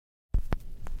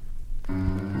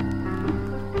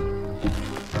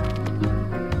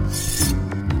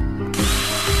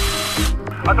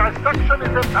A dissection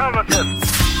is imperative.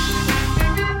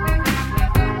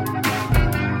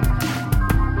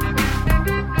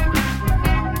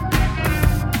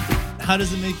 How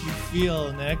does it make you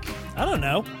feel, Nick? I don't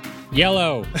know.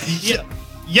 Yellow.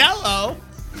 Yellow?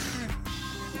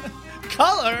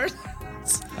 Colored?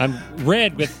 I'm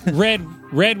red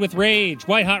with rage.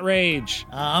 White hot rage.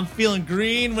 I'm feeling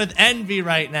green with envy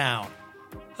right now.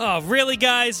 Oh, really,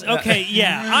 guys? Okay,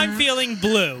 yeah. I'm feeling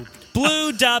blue.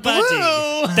 Blue da ba Blue.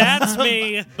 dee. That's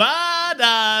me.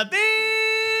 Ba Dee.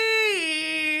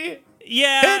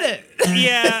 Yeah. Hit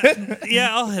it. Yeah,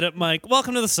 I'll hit it, Mike.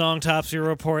 Welcome to the Song Topsy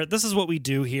Report. This is what we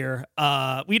do here.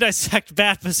 We dissect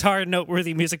bad, bizarre, and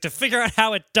noteworthy music to figure out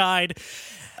how it died.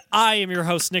 I am your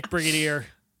host, Nick Brigadier.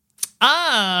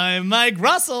 I'm Mike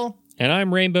Russell. And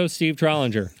I'm Rainbow Steve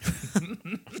Trollinger.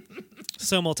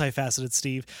 So multifaceted,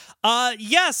 Steve.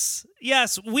 Yes,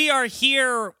 we are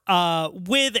here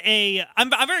with a... I'm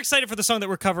very excited for the song that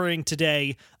we're covering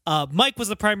today. Mike was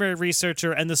the primary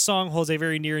researcher, and the song holds a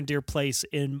very near and dear place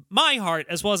in my heart,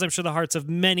 as well as I'm sure the hearts of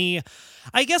many,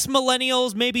 I guess,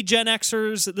 millennials, maybe Gen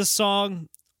Xers. This song,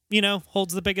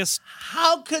 holds the biggest...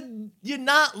 How could you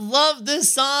not love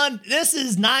this song? This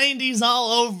is 90s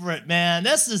all over it, man.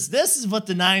 This is what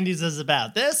the 90s is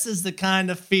about. This is the kind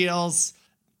of feels...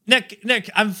 Nick,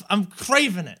 I'm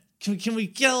craving it. Can we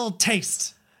get a little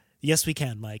taste? Yes, we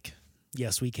can, Mike.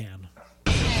 Yes, we can.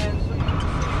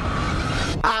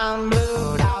 I'm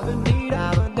blue, da ba dee,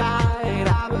 da ba die,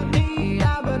 da ba dee,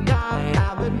 da ba die,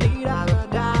 da ba dee, da ba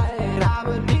die, da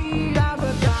ba dee, da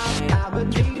ba die, da ba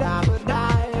dee, da ba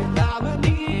die, da ba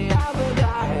dee, da ba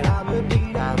die, da ba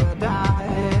dee, da ba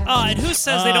die. And who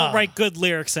says they don't write good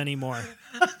lyrics anymore?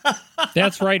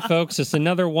 That's right, folks. It's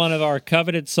another one of our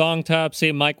coveted Song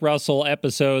Topsy Mike Russell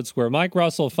episodes where Mike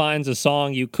Russell finds a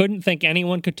song you couldn't think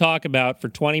anyone could talk about for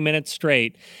 20 minutes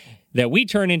straight that we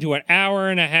turn into an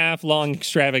hour-and-a-half long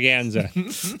extravaganza.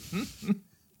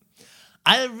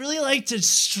 I really like to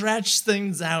stretch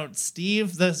things out,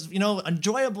 Steve. There's,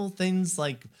 enjoyable things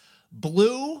like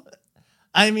Blue.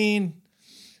 I mean...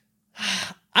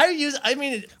 Wait,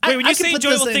 when you say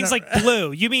enjoyable things like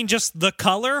blue, you mean just the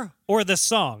color or the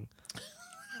song?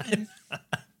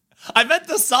 I meant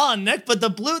the song, Nick, but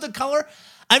the color.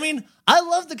 I mean, I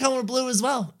love the color blue as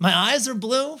well. My eyes are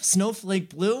blue, snowflake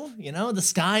blue. The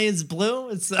sky is blue.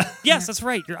 It's Yes, that's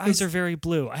right. Your eyes are very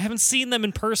blue. I haven't seen them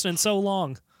in person in so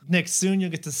long. Nick, soon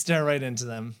you'll get to stare right into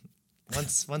them.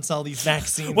 Once all these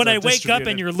vaccines. When I wake up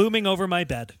and you're looming over my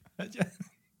bed.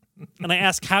 And I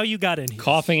ask how you got in here.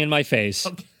 Coughing in my face.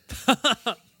 Okay.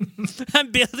 I'm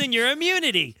building your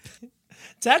immunity.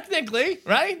 Technically,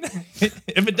 right?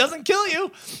 If it doesn't kill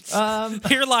you.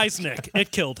 Here lies Nick.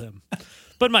 It killed him.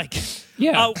 But Mike.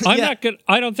 Yeah, not good.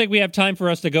 I don't think we have time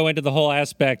for us to go into the whole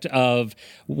aspect of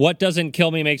what doesn't kill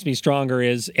me makes me stronger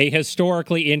is a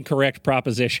historically incorrect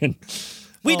proposition.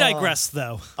 We digress,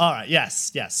 though. All right,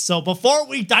 yes. So before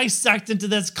we dissect into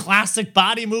this classic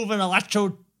body-moving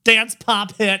electro dance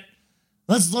pop hit,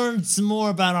 let's learn some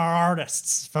more about our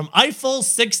artists from Eiffel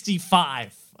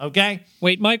 65, okay?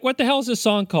 Wait, Mike, what the hell is this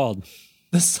song called?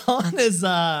 The song is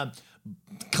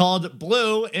called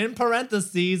Blue, in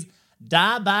parentheses,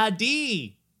 Da Ba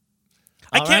Dee.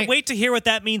 I can't wait to hear what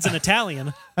that means in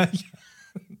Italian.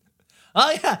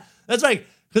 Oh, yeah, that's right.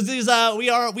 Because we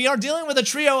are dealing with a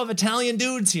trio of Italian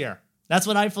dudes here. That's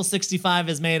what Eiffel 65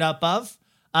 is made up of.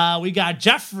 We got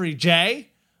Jeffrey J.,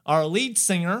 our lead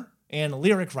singer and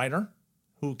lyric writer,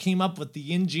 who came up with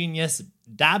the ingenious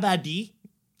Da Ba Dee.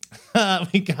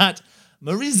 We got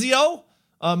Maurizio,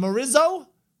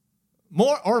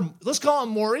 let's call him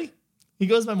Maury. He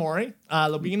goes by Maury.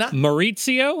 Lobina.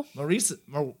 Maurizio?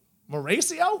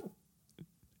 Maurizio?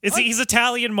 He's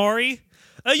Italian, Maury?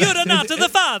 You're not the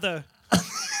father.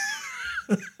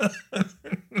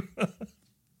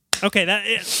 Okay,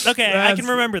 I can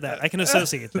remember that. I can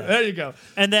associate that. There you go.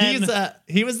 And then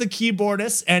he was the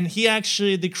keyboardist, and he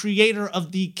actually the creator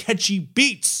of the catchy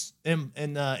beats in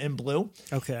Blue.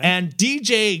 Okay. And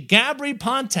DJ Gabri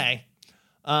Ponte,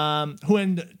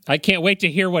 I can't wait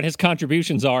to hear what his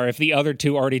contributions are if the other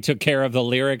two already took care of the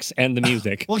lyrics and the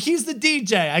music. Well, he's the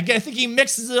DJ. I think he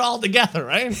mixes it all together,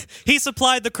 right? He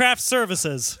supplied the craft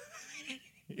services.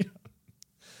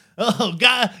 Oh,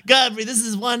 Gabri, this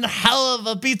is one hell of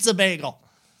a pizza bagel.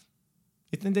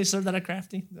 You think they serve that at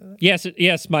Crafty?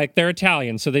 Yes, Mike. They're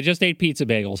Italian, so they just ate pizza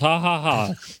bagels. Ha ha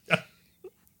ha.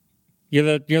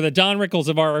 You're the Don Rickles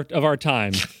of our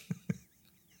time,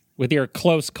 with your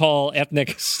close call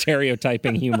ethnic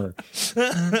stereotyping humor.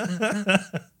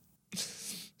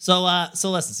 So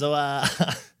listen.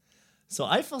 So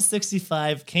Eiffel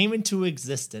 65 came into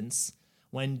existence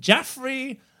when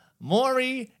Jeffrey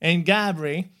Maury and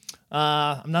Gabry.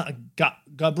 I'm not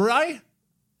Gabry?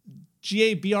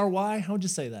 Gabry? How would you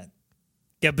say that?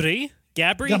 Gabri?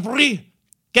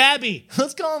 Gabby.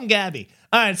 Let's call him Gabby.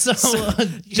 All right, so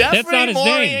Jeffrey, not his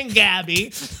Maury, name. and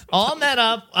Gabby all met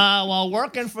up while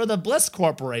working for the Bliss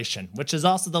Corporation, which is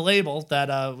also the label that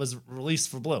was released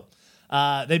for Blue.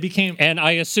 They became... And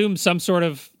I assume some sort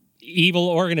of evil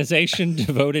organization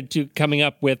devoted to coming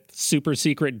up with super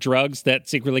secret drugs that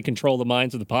secretly control the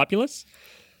minds of the populace?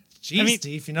 Jeez,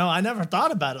 Steve, I never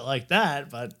thought about it like that,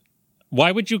 but...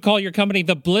 Why would you call your company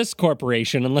the Bliss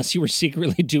Corporation unless you were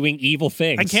secretly doing evil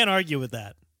things? I can't argue with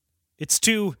that. It's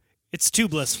too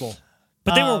blissful.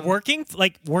 But they were working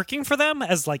for them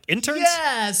as like interns?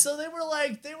 Yeah, so they were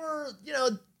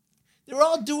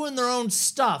all doing their own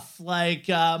stuff. Like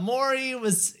Maury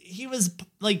was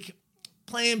like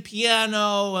playing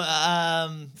piano,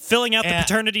 Filling out the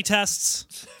paternity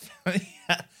tests.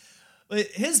 yeah. But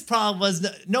his problem was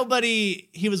that nobody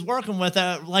he was working with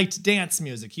liked dance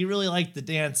music. He really liked the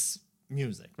dance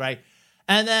music, right?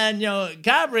 And then,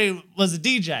 Gabry was a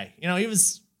DJ.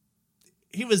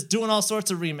 He was doing all sorts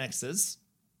of remixes.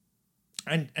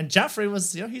 And Jeffrey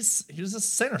was, he was a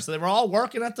singer. So they were all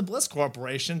working at the Bliss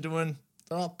Corporation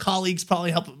they're all colleagues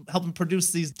probably helping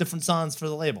produce these different songs for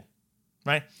the label,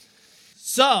 right?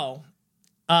 So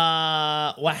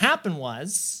what happened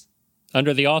was...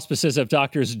 Under the auspices of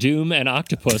Doctors Doom and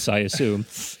Octopus, I assume.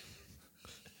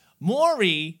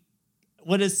 Maury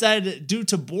would have said, due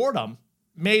to boredom,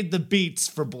 made the beats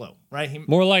for Blue, right?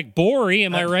 More like Bory,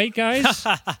 am I right, guys?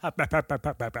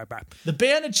 The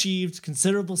band achieved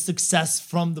considerable success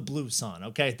from the Blue song,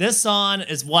 okay? This song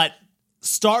is what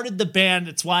started the band.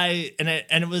 It's why,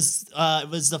 it was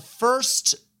the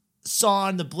first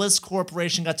song the Bliss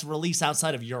Corporation got to release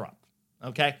outside of Europe,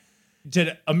 okay?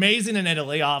 Did amazing in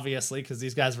Italy, obviously, because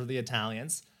these guys were the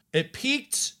Italians. It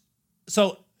peaked,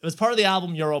 so it was part of the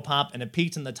album Europop, and it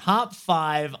peaked in the top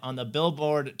 5 on the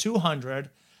Billboard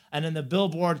 200 and in the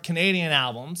Billboard Canadian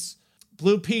albums.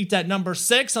 Blue peaked at number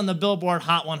 6 on the Billboard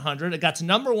Hot 100. It got to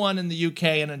number 1 in the UK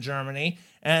and in Germany,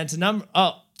 and to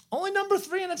only number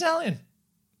 3 in Italian.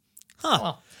 Huh.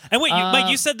 Well, and wait, Mike,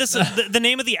 you said this the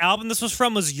name of the album this was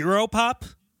from was Europop?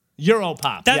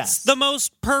 Europop, That's yes. the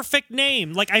most perfect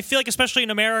name. Like, I feel like, especially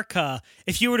in America,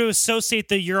 if you were to associate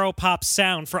the Europop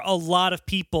sound for a lot of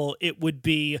people, it would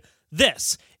be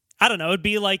this. I don't know. It'd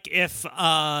be like if,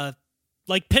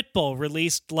 like Pitbull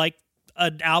released like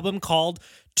an album called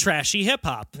Trashy Hip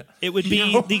Hop. It would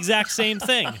be the exact same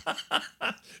thing.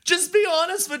 Just be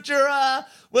honest with your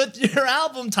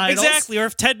album titles. Exactly. Or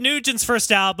if Ted Nugent's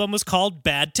first album was called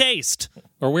Bad Taste.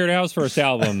 Or Weird Al's first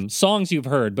album, songs you've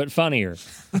heard, but funnier.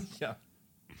 Yeah.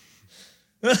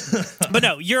 But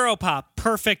no, Europop,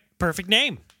 perfect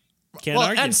name. Can't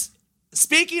argue. And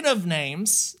speaking of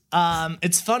names,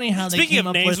 it's funny how Speaking they came of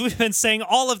up names, with... we've been saying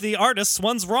all of the artists,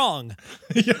 one's wrong.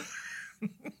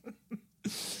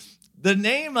 The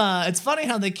name, it's funny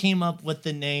how they came up with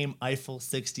the name Eiffel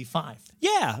 65.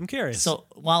 Yeah, I'm curious. So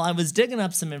while I was digging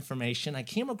up some information, I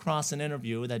came across an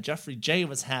interview that Jeffrey J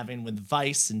was having with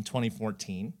Vice in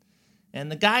 2014.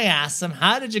 And the guy asked him,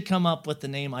 how did you come up with the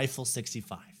name Eiffel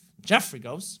 65? Jeffrey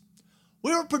goes,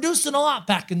 we were producing a lot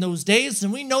back in those days,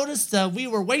 and we noticed that we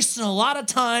were wasting a lot of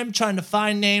time trying to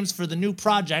find names for the new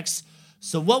projects.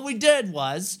 So what we did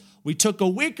was we took a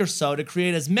week or so to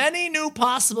create as many new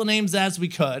possible names as we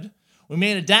could. We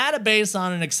made a database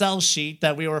on an Excel sheet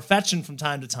that we were fetching from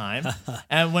time to time.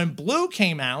 And when Blue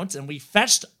came out, and we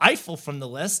fetched Eiffel from the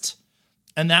list,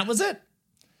 and that was it.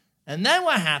 And then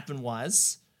what happened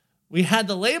was we had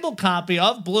the label copy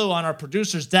of Blue on our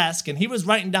producer's desk, and he was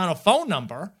writing down a phone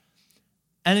number.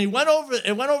 And it went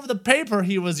over the paper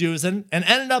he was using and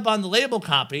ended up on the label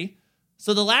copy.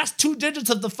 So the last 2 digits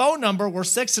of the phone number were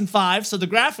 6 and 5. So the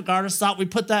graphic artist thought we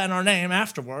put that in our name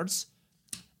afterwards.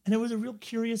 And it was a real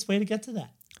curious way to get to that.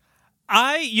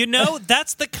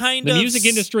 That's the kind The of... music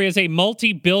industry is a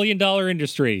multi-billion-dollar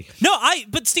industry.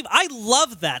 But Steve, I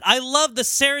love that. I love the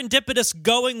serendipitous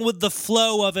going with the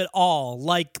flow of it all.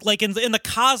 Like in the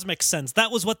cosmic sense,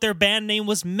 that was what their band name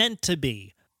was meant to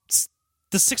be.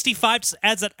 The 65 just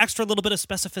adds that extra little bit of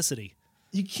specificity.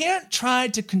 You can't try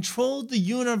to control the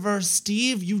universe,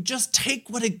 Steve. You just take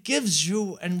what it gives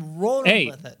you and roll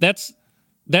with it.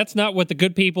 That's not what the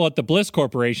good people at the Bliss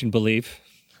Corporation believe.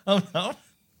 Oh, no?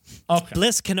 Okay.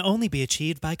 Bliss can only be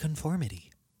achieved by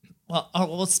conformity.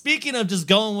 Well, speaking of just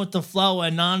going with the flow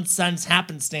and nonsense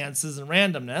happenstances and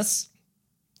randomness,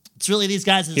 it's really these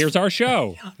guys. Here's our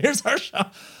show. Here's our show.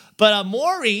 But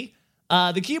Maury,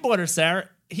 the keyboardist there,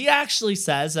 he actually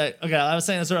says that, okay, I was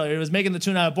saying this earlier, he was making the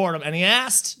tune out of boredom, and he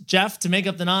asked Jeff to make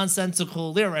up the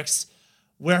nonsensical lyrics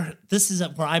where this is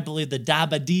where I believe the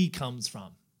Ba Dee comes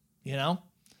from, you know?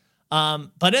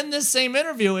 But in this same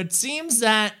interview, it seems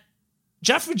that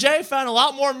Jeffrey J found a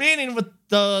lot more meaning with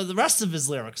the rest of his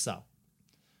lyrics, though.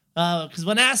 Because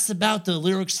when asked about the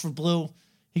lyrics for Blue,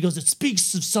 he goes, it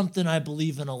speaks of something I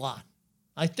believe in a lot.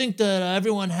 I think that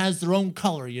everyone has their own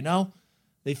color, you know?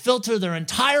 They filter their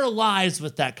entire lives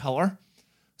with that color.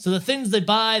 So the things they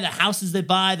buy, the houses they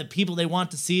buy, the people they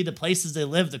want to see, the places they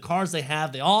live, the cars they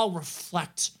have, they all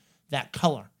reflect that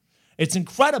color. It's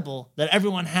incredible that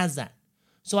everyone has that.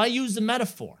 So I use a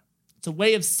metaphor. It's a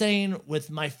way of saying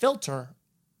with my filter,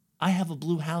 I have a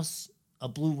blue house, a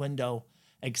blue window,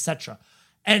 etc.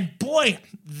 And boy,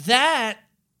 that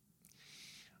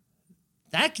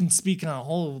can speak on a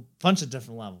whole bunch of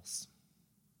different levels.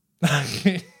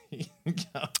 I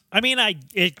mean,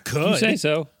 it could. You say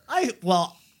so.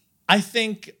 I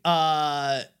think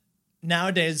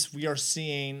nowadays we are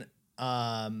seeing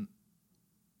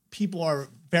people are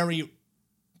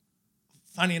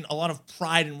finding a lot of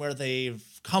pride in where they've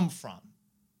come from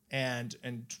and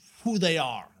who they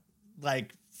are,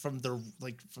 like from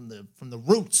the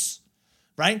roots,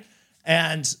 right?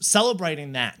 And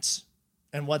celebrating that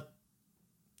and what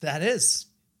that is,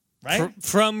 right?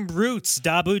 From roots,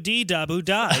 dabu dee, dabu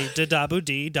die, da dabu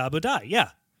dee, dabu die.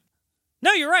 Yeah.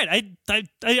 No, you're right.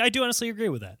 I do honestly agree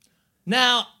with that.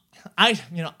 Now,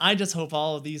 I just hope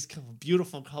all of these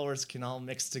beautiful colors can all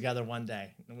mix together one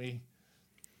day, and we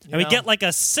get like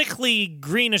a sickly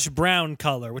greenish brown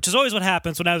color, which is always what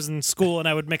happens when I was in school and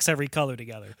I would mix every color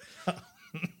together.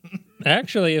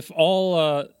 Actually, if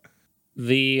all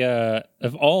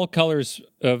colors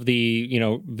of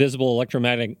the visible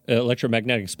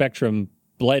electromagnetic spectrum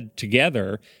bled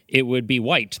together, it would be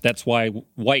white. That's why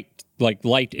white, like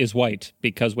light, is white,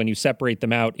 because when you separate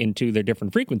them out into their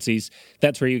different frequencies,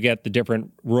 that's where you get the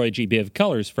different Roy G. Biv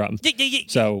colors from.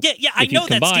 So I know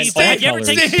that, Steve. Have you ever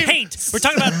taken paint? We're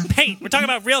talking about paint. We're talking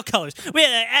about real colors.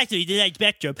 Well, actually, the light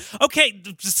spectrum. Okay,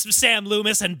 Sam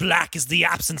Loomis, and black is the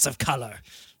absence of color.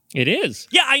 It is.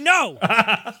 Yeah, I know.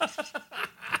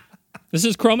 This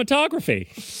is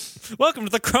chromatography. Welcome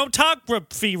to the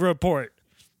chromatography report,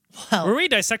 where we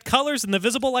dissect colors in the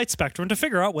visible light spectrum to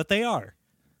figure out what they are.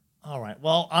 All right.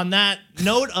 Well, on that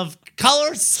note of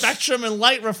color, spectrum, and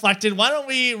light reflected, why don't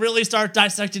we really start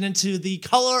dissecting into the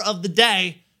color of the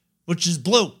day, which is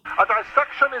blue. A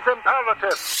dissection is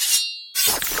imperative.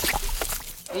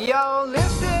 Yo,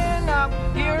 listen up,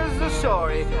 here's the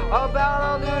story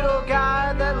about a little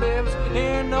guy that lives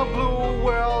in a blue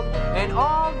world. And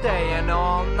all day and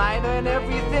all night, and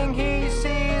everything he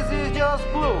sees is just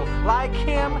blue. Like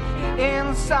him,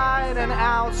 inside and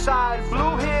outside,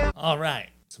 blue his. All right.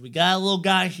 So we got a little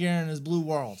guy here in his blue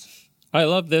world. I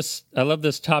love this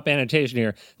top annotation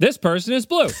here. This person is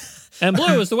blue, and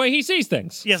blue is the way he sees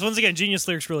things. Yes, once again, genius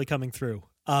lyrics really coming through.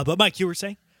 But Mike, you were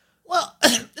saying? Well,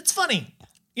 it's funny.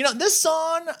 This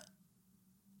song,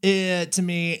 to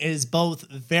me, is both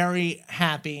very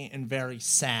happy and very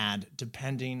sad,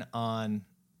 depending on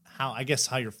how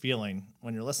you're feeling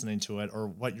when you're listening to it or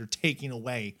what you're taking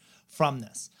away from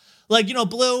this. Like,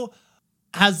 blue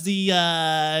has the,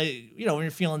 when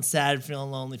you're feeling sad,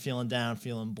 feeling lonely, feeling down,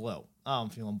 feeling blue. Oh, I'm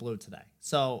feeling blue today.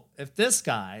 So if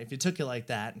you took it like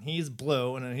that, and he's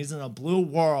blue, and he's in a blue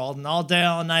world, and all day,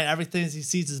 all night, everything he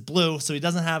sees is blue, so he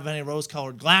doesn't have any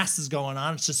rose-colored glasses going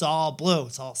on. It's just all blue.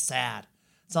 It's all sad.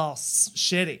 It's all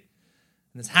shitty.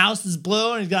 And his house is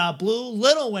blue, and he's got a blue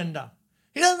little window.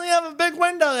 He doesn't even have a big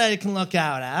window that he can look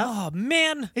out at. Oh,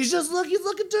 man. He's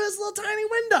looking through his little tiny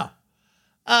window.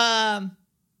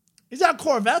 He's got a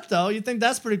Corvette, though. You think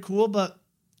that's pretty cool, but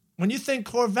when you think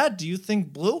Corvette, do you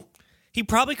think blue? He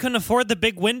probably couldn't afford the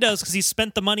big windows because he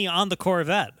spent the money on the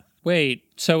Corvette. Wait,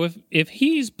 so if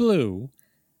he's blue,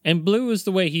 and blue is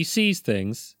the way he sees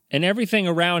things, and everything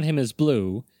around him is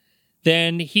blue,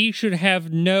 then he should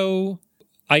have no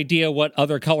idea what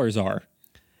other colors are.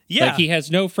 Yeah. Like, he has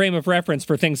no frame of reference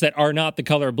for things that are not the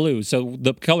color blue, so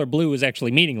the color blue is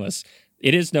actually meaningless.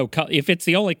 It is no color. If it's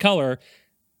the only color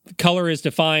is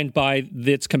defined by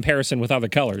its comparison with other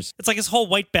colors. It's like his whole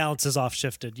white balance is off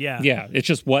shifted. Yeah. Yeah. It's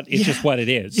just what it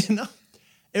is.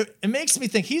 It makes me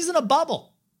think he's in a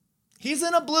bubble. He's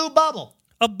in a blue bubble.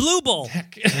 A blue ball.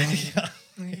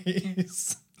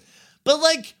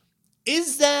 But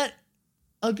is that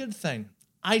a good thing?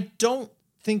 I don't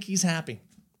think he's happy.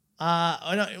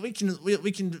 We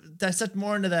can dissect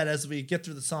more into that as we get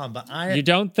through the song. But you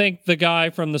don't think the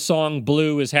guy from the song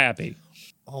Blue is happy?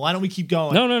 Oh, why don't we keep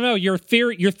going? No. Your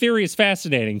theory is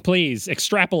fascinating. Please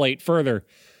extrapolate further.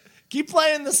 Keep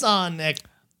playing the song, Nick.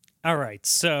 All right.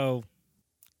 So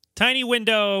Tiny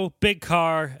window, big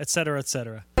car, etc.,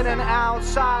 etc. And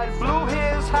outside blew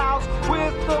his house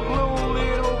with a blue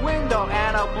little window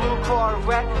and a blue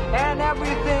Corvette, and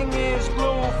everything is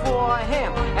blue for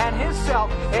him and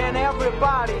himself and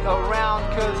everybody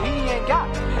around, 'cause he ain't got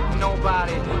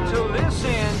nobody to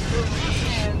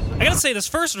listen. I gotta say, this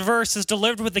first verse is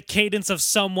delivered with the cadence of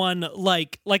someone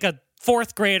like a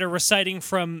fourth grader reciting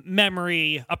from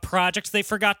memory a project they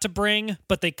forgot to bring,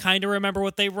 but they kind of remember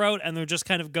what they wrote, and they're just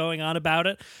kind of going on about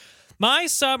it. My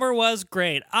summer was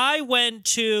great. I went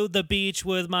to the beach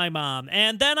with my mom,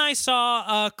 and then I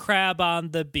saw a crab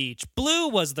on the beach. Blue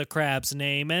was the crab's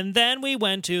name, and then we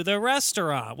went to the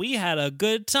restaurant. We had a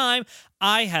good time.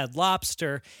 I had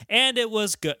lobster, and it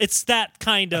was good. It's that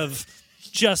kind of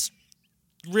just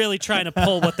really trying to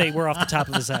pull what they were off the top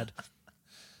of his head.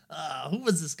 Who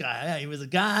was this guy? Yeah, he was a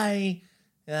guy.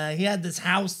 He had this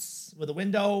house with a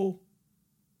window.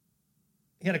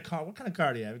 He had a car. What kind of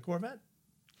car do you have? A Corvette?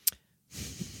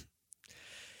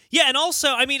 Yeah, and also,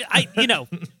 I mean,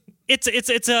 it's a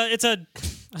I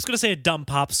was going to say a dumb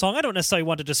pop song. I don't necessarily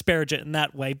want to disparage it in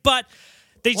that way, but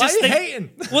they Why just are you hating?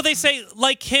 Well, they say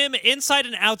like him inside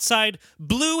and outside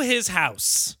blew his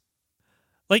house.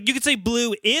 Like, you could say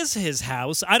blue is his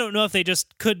house. I don't know if they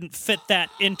just couldn't fit that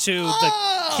into the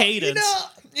cadence.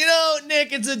 You know,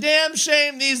 Nick, it's a damn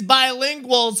shame these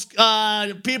bilinguals,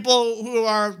 people who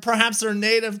are perhaps their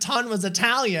native tongue was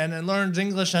Italian and learned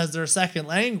English as their second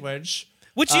language.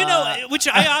 Which which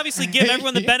I obviously give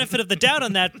everyone the benefit of the doubt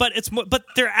on that, but but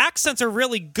their accents are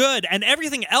really good, and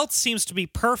everything else seems to be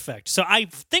perfect. So I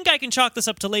think I can chalk this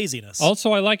up to laziness.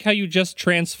 Also, I like how you just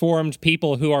transformed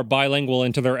people who are bilingual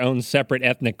into their own separate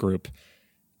ethnic group.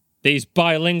 These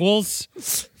bilinguals.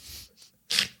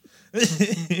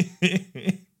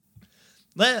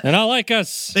 And I like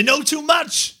us. They know too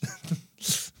much.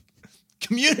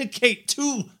 Communicate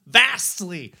too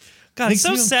vastly. God, Makes it's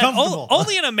so me sad. uncomfortable.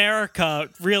 Only in America,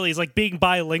 really, is like being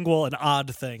bilingual an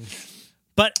odd thing.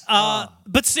 But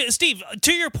Steve,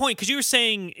 to your point, because you were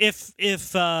saying if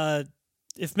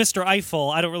Mr. Eiffel,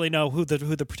 I don't really know who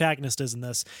the protagonist is in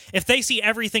this, if they see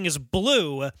everything as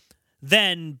blue,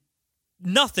 then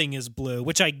nothing is blue,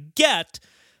 which I get.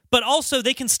 But also,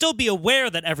 they can still be aware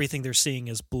that everything they're seeing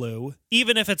is blue,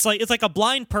 even if it's like a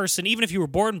blind person. Even if you were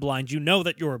born blind, you know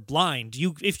that you're blind.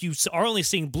 If you are only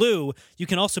seeing blue, you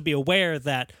can also be aware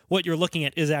that what you're looking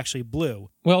at is actually blue.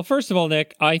 Well, first of all,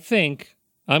 Nick, I think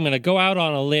I'm going to go out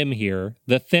on a limb here,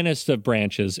 the thinnest of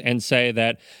branches, and say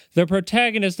that the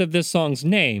protagonist of this song's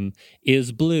name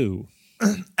is Blue.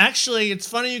 Actually, it's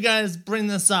funny you guys bring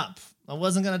this up. I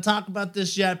wasn't going to talk about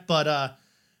this yet, but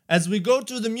as we go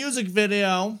through the music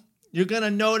video, you're going to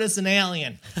notice an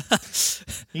alien.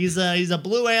 He's a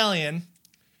blue alien.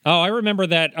 Oh, I remember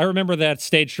that. I remember that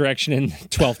stage direction in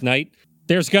 12th Night.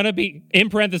 There's going to be, in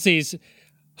parentheses,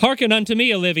 hearken unto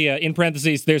me, Olivia, in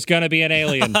parentheses, there's going to be an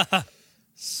alien.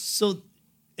 So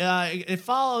it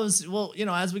follows, well,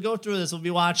 as we go through this, we'll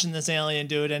be watching this alien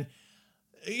dude. And,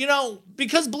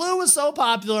 because Blue was so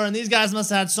popular and these guys must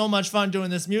have had so much fun doing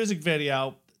this music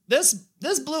video, this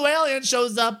blue alien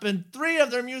shows up in 3 of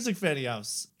their music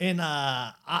videos in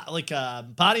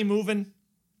Body Moving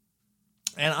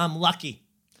and I'm Lucky.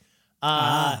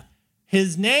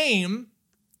 His name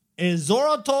is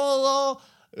Zorotolo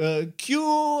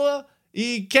Q-E-K-O.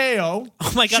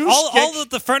 Oh my God, all of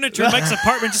the furniture in Mike's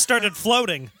apartment just started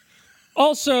floating.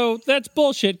 Also, that's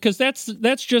bullshit, because that's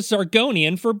just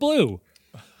Argonian for blue.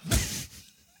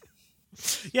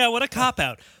 Yeah, what a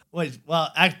cop-out. Wait,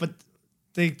 well, but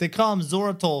they call him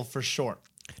Zorotol for short.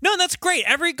 No, that's great.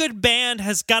 Every good band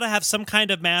has got to have some kind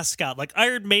of mascot. Like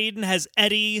Iron Maiden has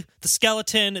Eddie, the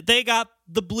skeleton. They got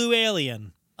the blue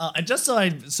alien. And just so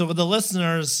the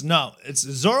listeners know, it's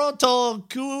Zorotol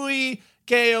Kui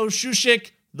Ko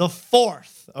Shushik the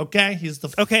 4th. Okay, he's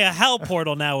the Okay, a hell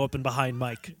portal now open behind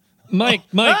Mike. Mike,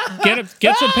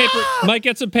 get some paper. Mike,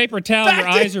 get some paper towel. Your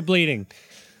eyes are bleeding.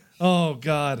 Oh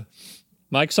God.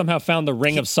 Mike somehow found the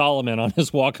Ring of Solomon on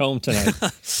his walk home tonight.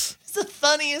 It's the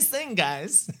funniest thing,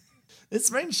 guys.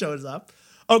 This ring shows up.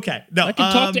 Okay, no. I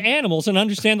can talk to animals and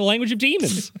understand the language of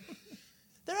demons.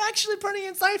 They're actually pretty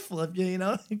insightful if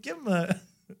you give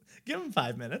them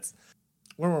 5 minutes.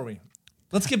 Where were we?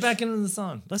 Let's get back into the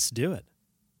song. Let's do it.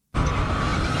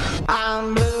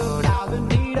 I'm blue, I've been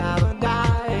deed, I've been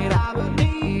died, I've been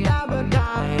deed, I've been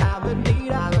died, I've been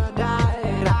deed, I've been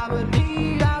died, I've been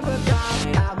deed, I've been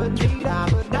died, I've been deed,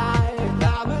 I've been died,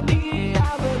 I've been deed,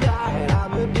 I've been died,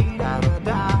 I've been deed, I've been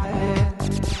died.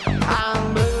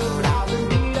 I'm blue, I've been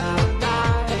deed, I've been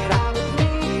died, I've been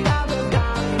deed, I've been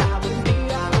died, I've been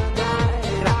deed, I've been died,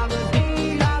 I've been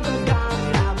deed, I've been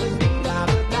died, I've been deed, I've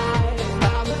been died,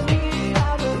 I've been deed,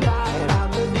 I've been died.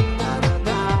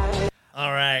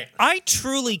 I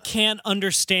truly can't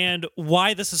understand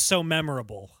why this is so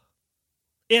memorable.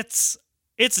 It's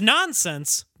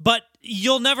nonsense, but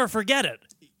you'll never forget it.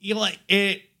 You like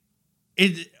it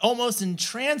almost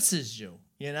entrances you,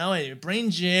 and it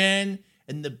brings you in,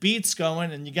 and the beat's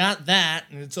going, and you got that,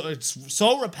 and it's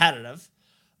so repetitive.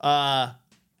 And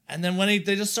then when they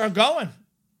just start going,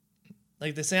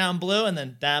 like they say on Blue, and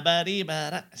then da ba dee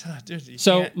ba da. Dude,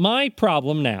 So my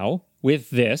problem now with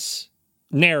this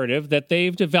narrative that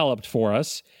they've developed for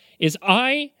us is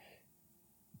I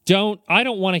don't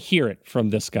want to hear it from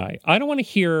this guy. I don't want to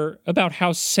hear about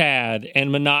how sad and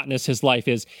monotonous his life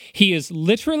is. He is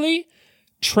literally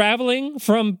traveling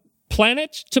from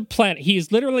planet to planet. He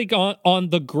is literally gone on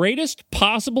the greatest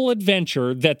possible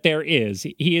adventure that there is.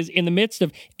 He is in the midst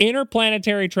of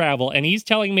interplanetary travel, and he's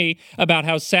telling me about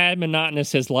how sad,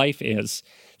 monotonous his life is.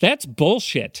 That's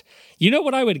bullshit. You know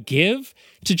what I would give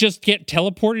to just get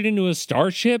teleported into a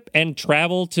starship and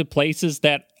travel to places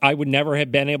that I would never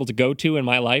have been able to go to in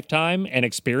my lifetime and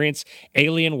experience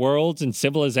alien worlds and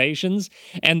civilizations?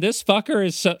 And this fucker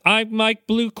is my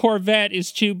blue Corvette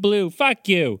is too blue. Fuck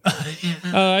you.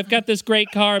 I've got this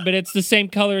great car, but it's the same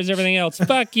color as everything else.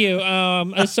 Fuck you.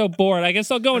 I'm so bored. I guess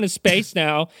I'll go into space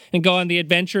now and go on the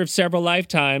adventure of several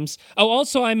lifetimes. Oh,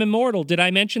 also, I'm immortal. Did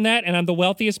I mention that? And I'm the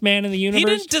wealthiest man in the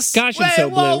universe. Gosh, I'm so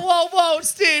blue. Whoa,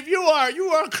 Steve, you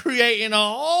are creating a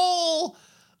whole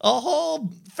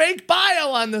fake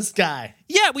bio on this guy.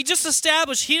 Yeah, we just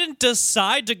established he didn't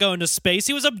decide to go into space.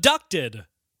 He was abducted.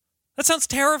 That sounds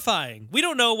terrifying. We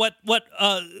don't know what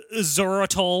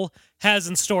Zoratol has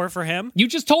in store for him. You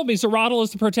just told me Zoratol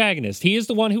is the protagonist. He is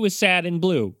the one who is sad and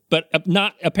blue, but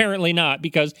apparently not,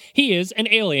 because he is an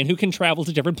alien who can travel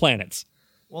to different planets.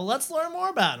 Well, let's learn more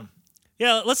about him.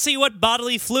 Yeah, let's see what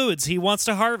bodily fluids he wants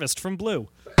to harvest from Blue.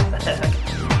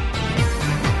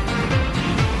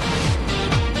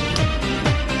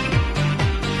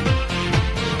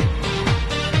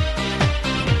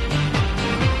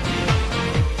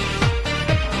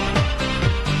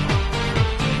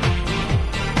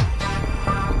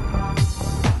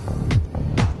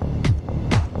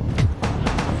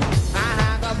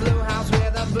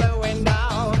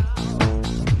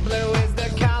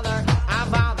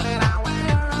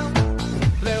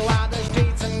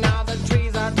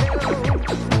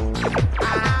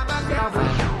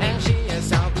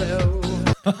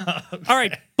 All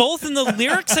right, both in the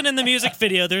lyrics and in the music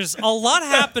video, there's a lot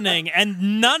happening,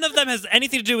 and none of them has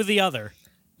anything to do with the other.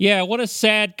 Yeah, what a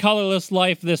sad, colorless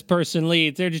life this person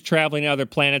leads. They're just traveling to other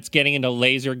planets, getting into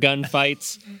laser gun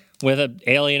fights with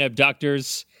alien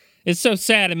abductors. It's so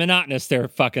sad and monotonous, their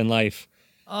fucking life.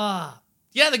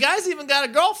 Yeah, the guy's even got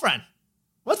a girlfriend.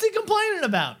 What's he complaining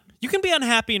about? You can be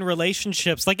unhappy in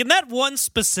relationships. Like in that one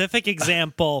specific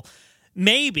example,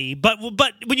 maybe, but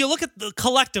when you look at the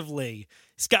collectively,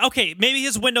 he's got, okay, maybe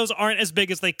his windows aren't as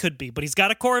big as they could be, but he's got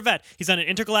a Corvette. He's on an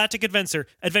intergalactic adventure.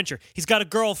 He's got a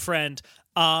girlfriend.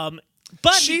 But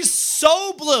she's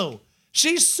so blue.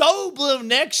 She's so blue,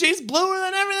 Nick. She's bluer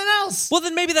than everything else. Well,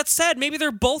 then maybe that's sad. Maybe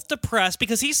they're both depressed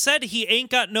because he said he ain't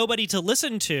got nobody to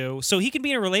listen to, so he can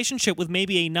be in a relationship with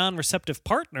maybe a non-receptive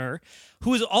partner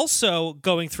who is also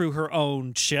going through her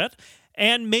own shit,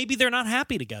 and maybe they're not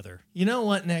happy together. You know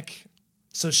what, Nick?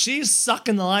 So she's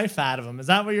sucking the life out of him. Is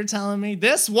that what you're telling me?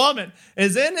 This woman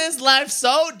is in his life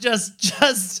so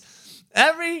just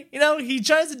every, he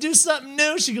tries to do something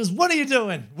new. She goes, "What are you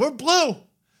doing? We're blue.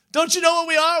 Don't you know what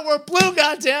we are? We're blue,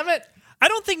 goddammit." I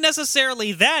don't think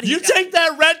necessarily that. You take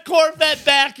that red Corvette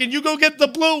back and you go get the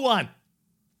blue one.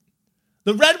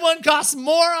 The red one costs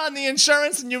more on the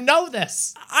insurance, and you know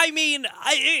this. I mean,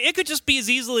 it could just be as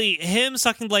easily him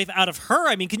sucking life out of her.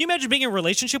 I mean, can you imagine being in a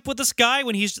relationship with this guy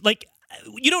when he's like,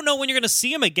 you don't know when you're going to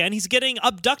see him again. He's getting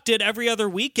abducted every other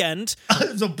weekend.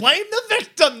 So blame the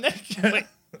victim, Nick.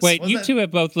 Wait, you two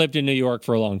have both lived in New York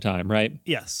for a long time, right?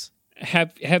 Yes.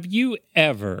 Have you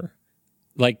ever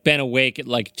been awake at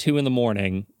 2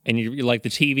 a.m. and you're the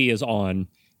TV is on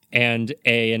and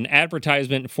an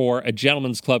advertisement for a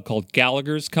gentleman's club called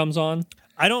Gallagher's comes on?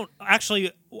 I don't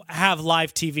actually have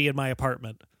live TV in my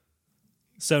apartment,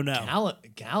 so no.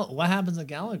 What happens at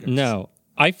Gallagher's? No.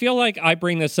 I feel like I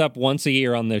bring this up once a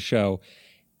year on this show.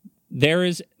 There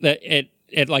is at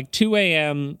 2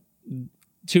 a.m.,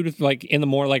 in the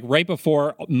morning, right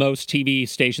before most TV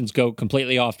stations go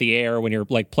completely off the air when you're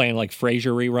playing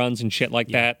Frasier reruns and shit like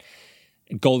that,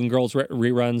 Golden Girls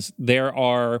reruns.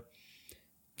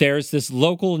 There's this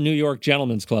local New York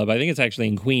gentleman's club. I think it's actually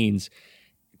in Queens,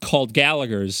 called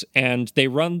Gallagher's, and they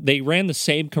ran the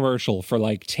same commercial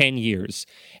for 10 years,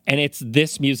 and it's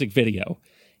this music video.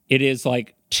 It is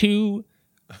 2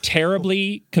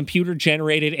 terribly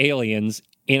computer-generated aliens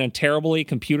in a terribly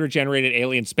computer-generated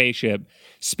alien spaceship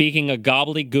speaking a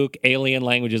gobbledygook alien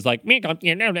languages like,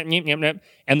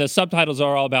 and the subtitles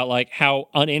are all about like how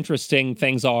uninteresting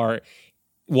things are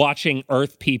watching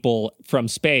Earth people from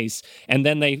space. And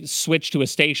then they switch to a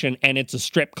station and it's a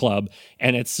strip club,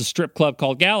 and it's a strip club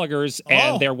called Gallagher's,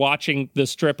 and they're watching the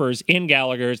strippers in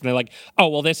Gallagher's, and they're like, oh,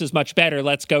 well, this is much better.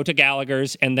 Let's go to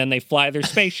Gallagher's. And then they fly their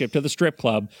spaceship to the strip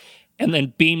club and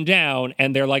then beam down,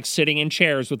 and they're like sitting in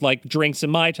chairs with like drinks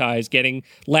and Mai Tais getting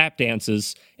lap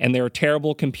dances, and they're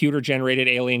terrible computer-generated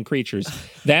alien creatures.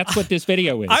 That's what this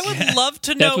video is. I would love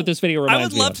to know. That's what this video reminds me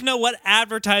of. I would love to know what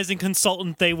advertising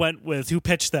consultant they went with who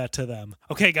pitched that to them.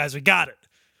 Okay, guys, we got it.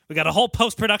 We got a whole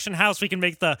post-production house. We can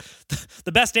make the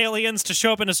best aliens to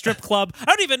show up in a strip club. I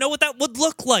don't even know what that would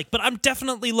look like, but I'm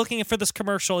definitely looking for this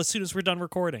commercial as soon as we're done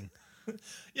recording.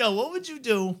 Yo, what would you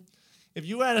do if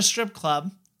you were at a strip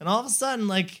club and all of a sudden,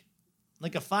 like a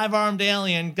 5-armed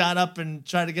alien got up and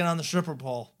tried to get on the stripper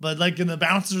pole, but like, and the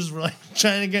bouncers were like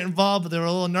trying to get involved, but they were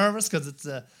a little nervous because it's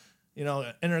a,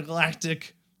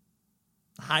 intergalactic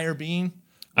higher being.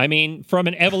 I mean, from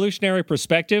an evolutionary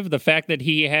perspective, the fact that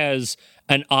he has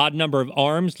an odd number of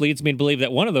arms leads me to believe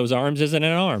that one of those arms isn't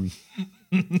an arm.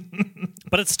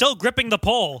 But it's still gripping the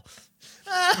pole.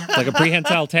 It's like a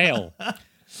prehensile tail.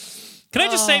 Can I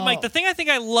just say, Mike, the thing I think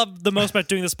I love the most about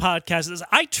doing this podcast is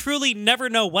I truly never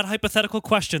know what hypothetical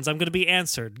questions I'm going to be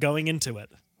answered going into it.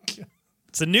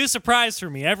 It's a new surprise for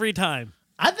me every time.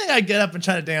 I think I'd get up and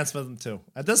try to dance with them too.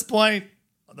 At this point,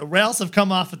 the rails have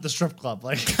come off at the strip club.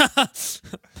 Like,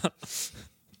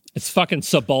 it's fucking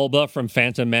Sebulba from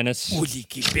Phantom Menace.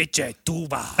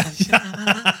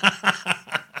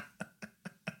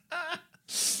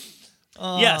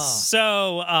 Yes,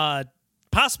 so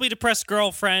possibly depressed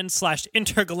girlfriend /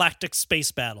 intergalactic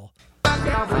space battle.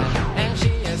 And she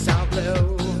is so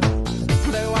blue.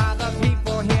 Blue are the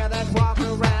people here that walk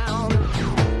around.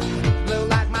 Blue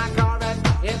like my Corvette,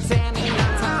 it's any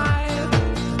time.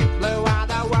 Blue are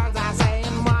the words I say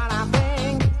and what I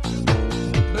think.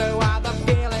 Blue are the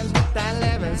feelings that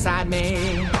live inside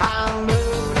me. I'm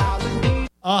blue, darling.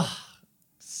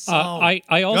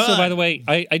 I also, good. by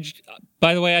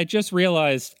the way, I just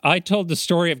realized I told the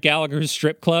story of Gallagher's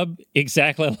strip club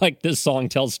exactly like this song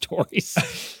tells stories.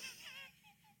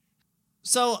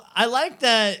 So I like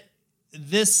that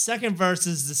this second verse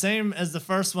is the same as the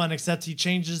first one, except he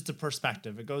changes the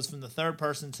perspective. It goes from the third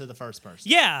person to the first person.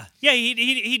 Yeah,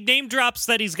 he name drops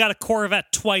that he's got a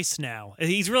Corvette twice now.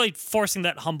 He's really forcing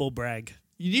that humble brag.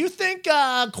 Do you think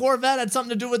Corvette had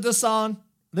something to do with this song?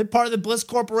 Are they part of the Bliss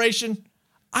Corporation?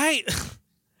 I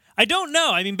don't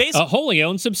know. I mean, A wholly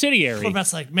owned subsidiary.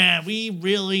 Corvette's like, man, we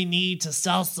really need to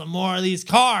sell some more of these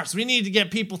cars. We need to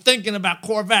get people thinking about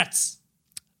Corvettes.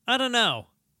 I don't know.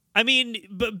 I mean,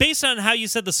 but based on how you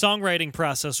said the songwriting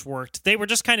process worked, they were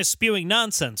just kind of spewing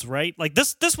nonsense, right? Like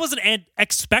this wasn't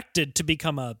expected to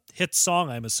become a hit song,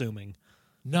 I'm assuming.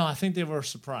 No, I think they were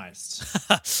surprised.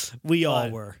 We all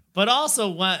were. But also,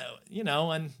 when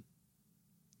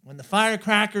the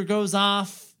firecracker goes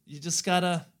off, you just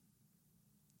gotta.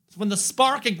 When the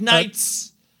spark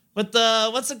ignites with the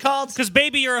what's it called? Because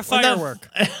baby, you're a firework.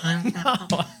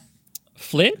 No.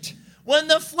 Flint? When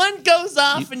the flint goes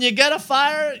off and you get a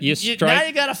fire, You now strike-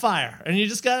 you got a fire, and you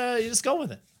just go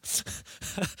with it.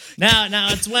 now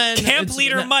it's when Camp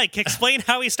leader Mike, explain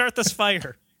how we start this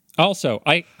fire. Also,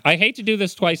 I hate to do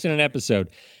this twice in an episode.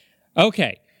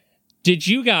 Okay. Did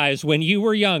you guys, when you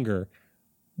were younger,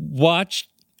 watch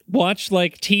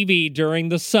like TV during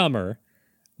the summer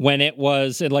when it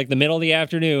was in like the middle of the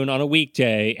afternoon on a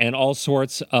weekday and all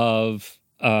sorts of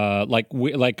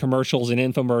like commercials and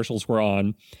infomercials were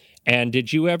on? And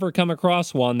did you ever come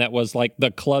across one that was like the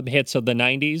club hits of the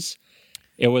 90s?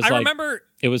 It was remember.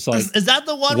 It was like, Is that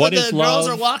the one where What the is girls love?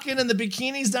 are walking in the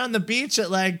bikinis down the beach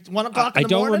at like 1 o'clock in I the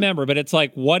don't morning? remember, but it's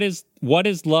like, what is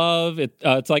love?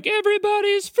 It's like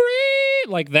everybody's free,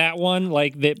 like that one.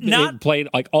 Like it played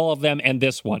like all of them and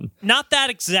this one. Not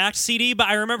that exact CD, but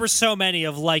I remember so many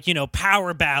of like,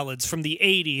 power ballads from the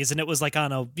 80s, and it was like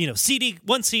on a,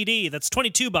 one CD that's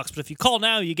 $22, but if you call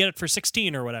now, you get it for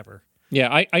 16 or whatever.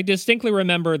 Yeah, I distinctly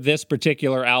remember this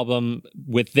particular album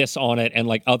with this on it and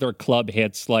like other club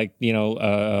hits like,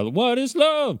 what is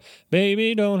love?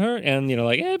 Baby, don't hurt. And,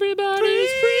 like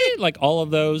everybody's free. Like all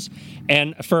of those.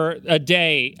 And for a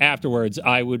day afterwards,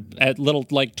 I would, at little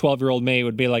like 12-year-old me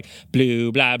would be like,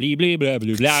 blue, blah, blah, blah, blah,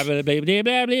 blah, blah, blah, blah,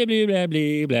 blah, blah, blah, blah,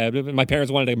 blah, blah, blah. My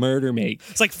parents wanted to murder me.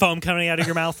 It's like foam coming out of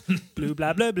your mouth. Blue,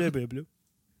 blah, blah, blah, blah, blah.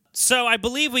 So I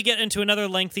believe we get into another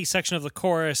lengthy section of the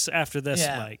chorus after this,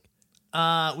 Yeah. Mike.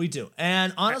 We do.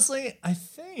 And honestly, I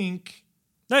think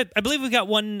I believe we got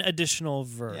one additional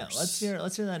verse. Yeah,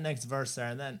 let's hear that next verse there,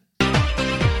 and then.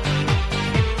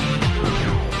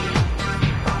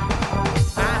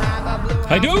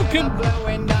 Hadouken!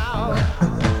 Blowing down.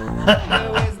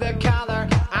 Blue is the color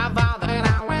of all that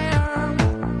I wear.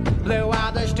 Blue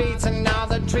are the streets and all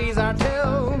the trees are too.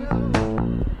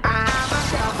 I have a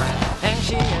girlfriend and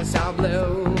she is so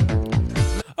blue.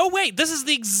 Oh, wait, this is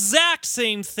the exact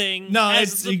same thing No,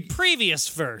 as it's the previous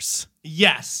verse.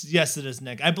 Yes, it is,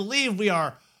 Nick. I believe we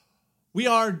are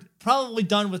probably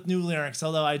done with new lyrics,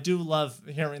 although I do love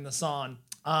hearing the song.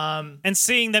 And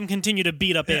seeing them continue to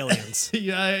beat up aliens.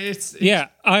 Yeah,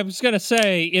 I was going to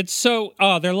say, it's so,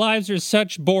 their lives are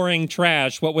such boring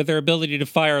trash, what with their ability to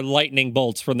fire lightning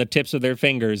bolts from the tips of their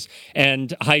fingers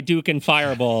and Hadouken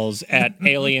fireballs at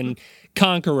alien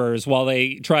conquerors while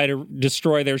they try to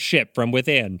destroy their ship from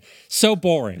within. So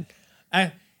boring.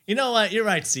 You know what? You're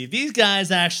right, Steve. These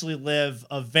guys actually live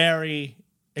a very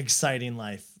exciting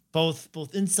life, both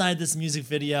inside this music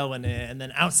video and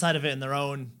then outside of it in their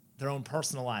own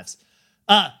personal lives.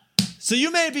 So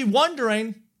you may be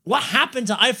wondering what happened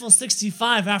to Eiffel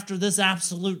 65 after this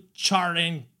absolute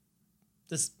charting,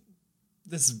 this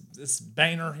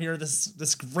banger here,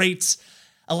 this great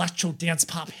electro dance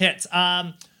pop hit.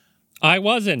 I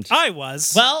wasn't. I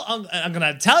was. Well, I'm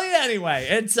gonna tell you anyway.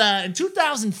 It's in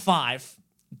 2005.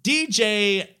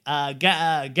 DJ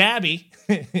Gabby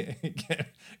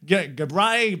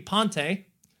Gabriel Ponte,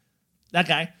 that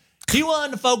guy. He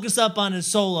wanted to focus up on his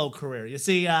solo career. You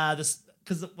see, this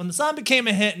because when the song became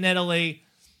a hit in Italy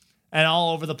and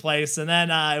all over the place, and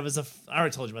then it was I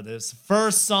already told you about this.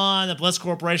 First song that Bliss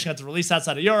Corporation got to release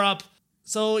outside of Europe.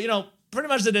 So pretty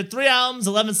much they did 3 albums,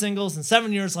 11 singles, and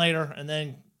 7 years later, and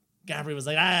then Gabriel was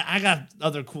like, I got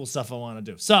other cool stuff I want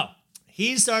to do. So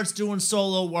he starts doing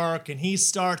solo work, and he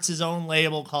starts his own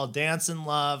label called Dance and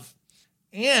Love.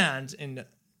 And in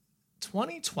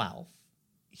 2012,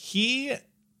 he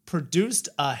produced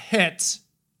a hit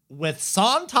with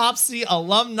Songtopsy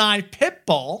alumni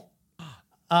Pitbull.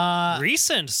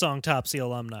 Recent Songtopsy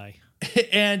alumni.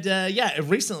 And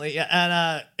recently,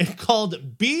 and it's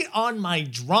called "Beat on My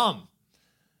Drum,"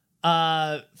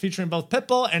 featuring both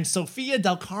Pitbull and Sofia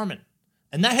Del Carmen,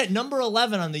 and that hit number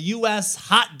 11 on the U.S.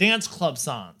 Hot Dance Club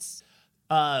songs.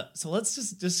 So let's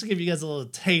just to give you guys a little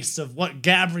taste of what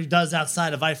Gabri does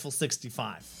outside of Eiffel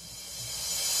 65.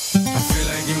 I feel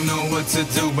like you know what to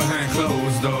do behind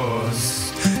closed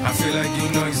doors. I feel like you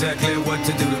know exactly what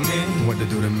to do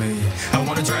to me. I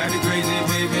wanna drive you crazy,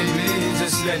 baby, please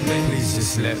just let me. Please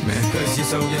just let me. Cause you're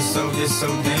so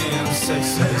damn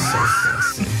sexy,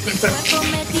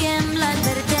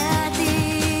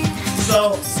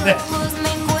 So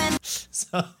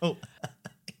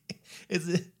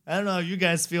I don't know how you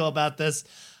guys feel about this.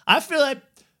 I feel like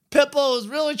Pitbull was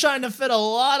really trying to fit a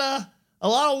lot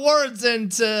of words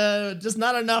into just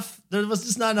not enough. There was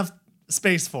just not enough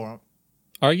space for him.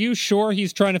 Are you sure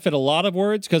he's trying to fit a lot of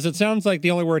words? Because it sounds like the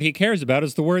only word he cares about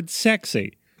is the word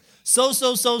sexy. So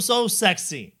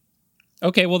sexy.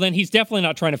 Okay, well then he's definitely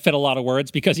not trying to fit a lot of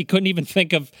words because he couldn't even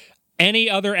think of any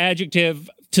other adjective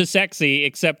to sexy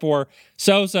except for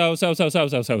so.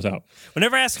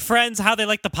 Whenever I ask friends how they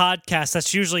like the podcast,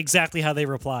 that's usually exactly how they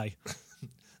reply.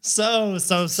 So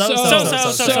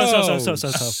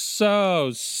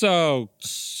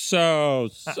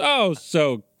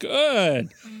good.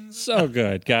 So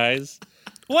good, guys.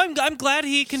 Well, I'm glad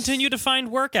he continued to find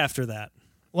work after that.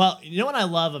 Well, you know what I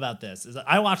love about this is that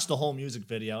I watched the whole music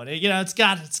video, and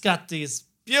it's got these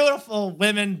beautiful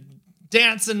women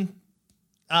dancing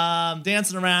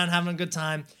around, having a good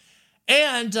time,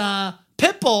 and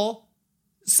Pitbull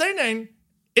singing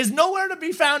is nowhere to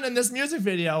be found in this music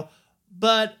video.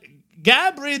 But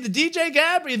Gabri, the DJ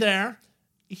Gabri there,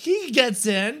 he gets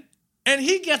in and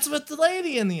he gets with the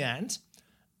lady in the end.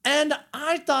 And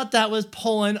I thought that was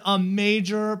pulling a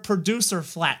major producer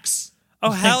flex.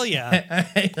 Oh, hell yeah.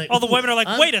 All the women are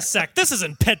like, wait a sec, this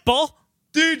isn't Pitbull.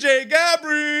 DJ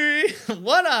Gabri,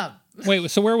 what up?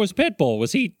 Wait, so where was Pitbull?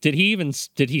 Did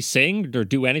he sing or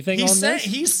do anything on this?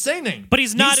 He's singing. But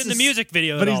he's not in the music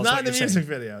video But at he's all, not in the music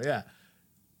video, yeah.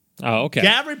 Oh, okay.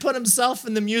 Gabri put himself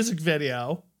in the music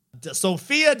video.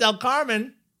 Sofia Del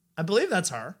Carmen, I believe that's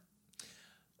her.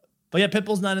 But yeah,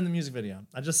 Pitbull's not in the music video.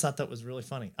 I just thought that was really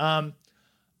funny.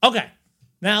 Okay.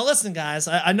 Now listen, guys.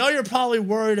 I know you're probably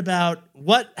worried about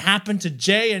what happened to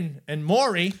Jay and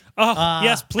Maury. Oh,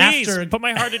 yes, please. Put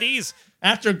my heart at ease.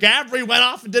 After Gabri went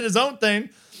off and did his own thing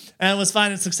and was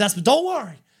finding success. But don't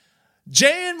worry.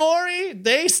 Jay and Maury,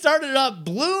 they started up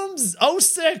Bloom's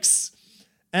 06.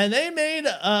 And they made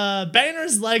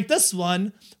bangers like this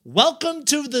one, Welcome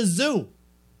to the Zoo.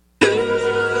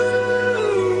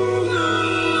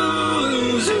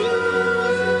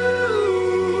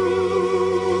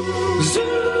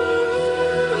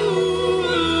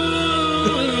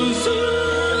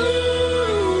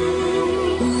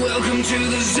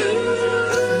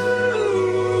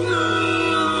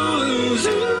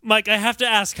 Mike, I have to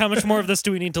ask, how much more of this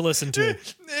do we need to listen to?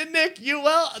 Nick,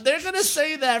 they're going to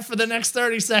say that for the next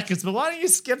 30 seconds, but why don't you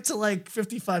skip to like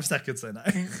 55 seconds in?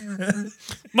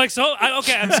 Mike,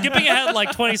 okay, I'm skipping ahead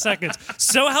like 20 seconds.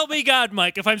 So help me God,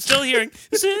 Mike, if I'm still hearing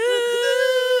zoo.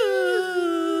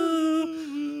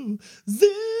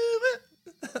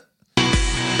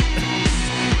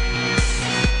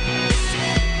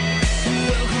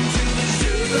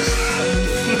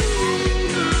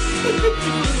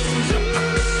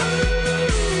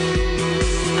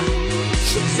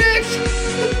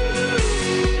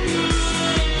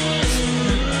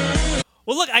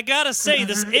 Well, look, I gotta say,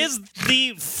 this is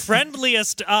the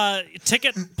friendliest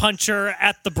ticket puncher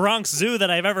at the Bronx Zoo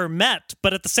that I've ever met,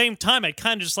 but at the same time, I'd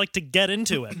kind of just like to get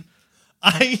into it.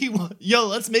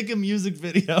 Let's make a music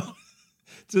video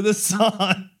to this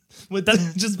song with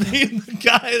just being the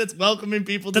guy that's welcoming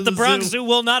people to the Bronx zoo. Zoo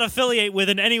will not affiliate with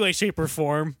in any way, shape, or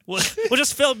form. We'll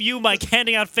just film you, Mike,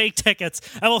 handing out fake tickets,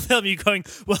 and we'll film you going,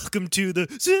 "Welcome to the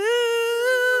zoo."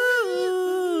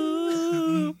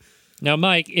 Now,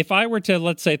 Mike, if I were to,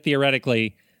 let's say,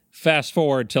 theoretically, fast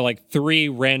forward to like 3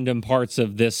 random parts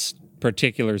of this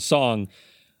particular song,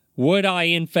 would I,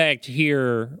 in fact,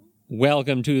 hear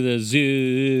 "Welcome to the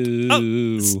Zoo"?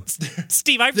 Oh,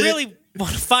 Steve, I really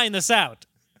want to find this out.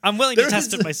 I'm willing to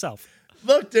test it myself.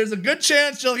 Look, there's a good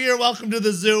chance you'll hear "Welcome to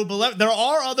the Zoo," but there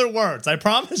are other words. I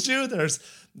promise you. There's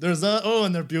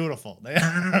and they're beautiful. They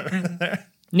are.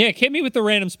 Nick, hit me with the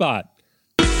random spot.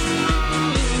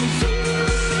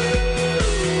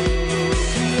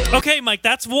 Okay, Mike,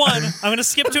 that's one. I'm going to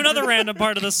skip to another random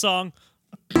part of this song.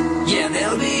 Yeah,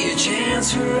 there'll be a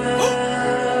chance for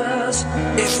us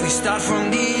if we start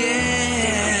from the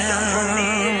end.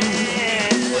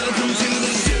 Welcome to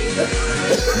the zoo.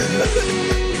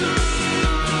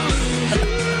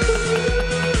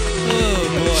 Oh,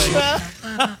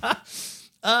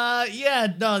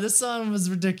 boy. This song was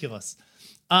ridiculous.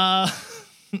 And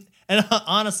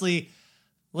honestly,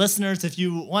 listeners, if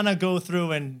you want to go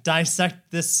through and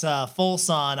dissect this full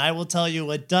song, I will tell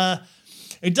you it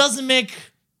doesn't make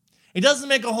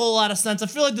a whole lot of sense. I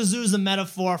feel like the zoo is a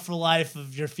metaphor for life.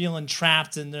 Of you're feeling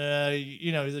trapped and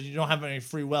you don't have any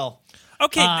free will.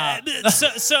 Okay,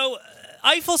 so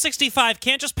Eiffel 65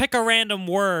 can't just pick a random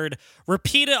word,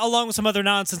 repeat it along with some other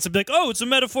nonsense, and be like, "Oh, it's a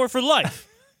metaphor for life."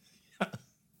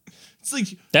 It's like,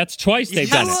 that's twice they've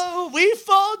done it. Hello, we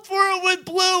fought for it with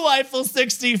blue, Eiffel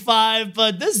 65,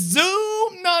 but this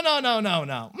zoo,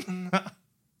 no.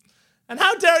 And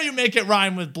how dare you make it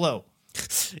rhyme with blue?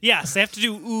 Yes, they have to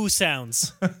do ooh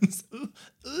sounds.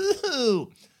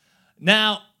 Ooh.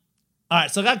 Now, all right,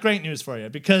 so I got great news for you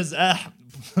because they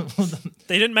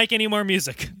didn't make any more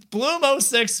music. Bloom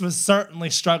 06 was certainly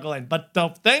struggling, but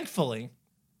thankfully,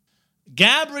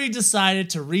 Gabri decided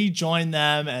to rejoin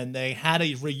them, and they had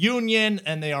a reunion,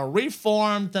 and they are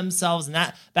reformed themselves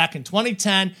back in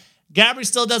 2010. Gabri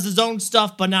still does his own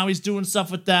stuff, but now he's doing stuff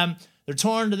with them. They're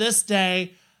touring to this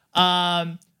day.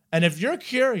 And if you're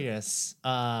curious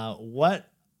what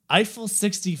Eiffel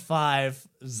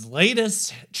 65's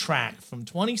latest track from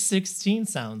 2016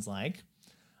 sounds like,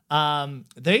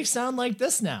 they sound like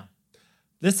this now.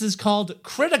 This is called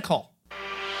Critical.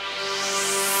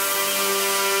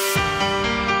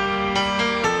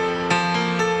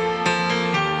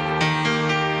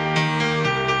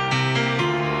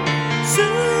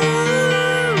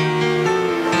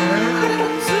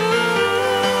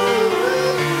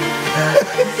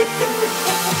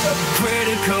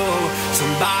 Critical,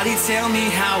 somebody tell me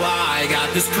how I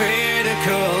got this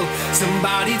critical.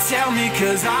 Somebody tell me,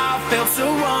 cause I felt so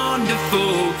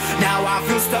wonderful. Now I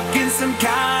feel stuck in some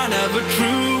kind of a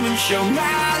Truman Show.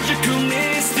 Magical,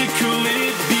 mystical,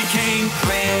 it became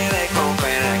critical,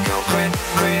 critical,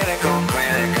 critical,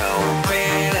 critical,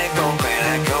 critical, critical,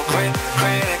 critical,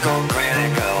 critical,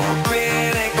 critical,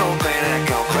 critical,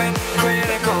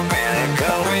 critical,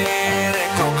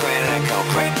 critical, critical,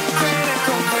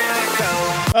 critical, critical.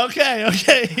 Okay.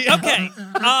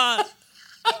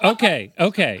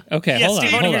 Okay. Yeah, Hold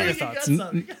Steve, on. what are your thoughts?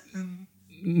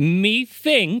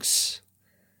 Methinks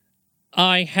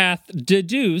I hath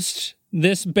deduced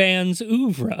this band's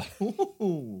oeuvre.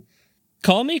 Ooh.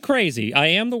 Call me crazy. I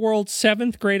am the world's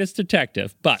 7th greatest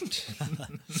detective, but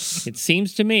it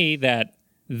seems to me that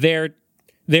their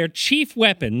chief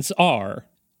weapons are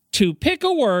to pick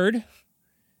a word,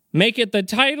 make it the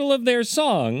title of their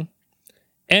song,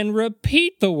 and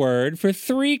repeat the word for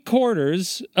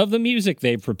 3/4 of the music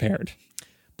they've prepared.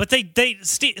 But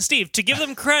Steve, to give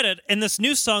them credit, in this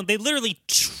new song, they literally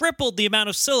tripled the amount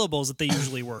of syllables that they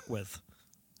usually work with.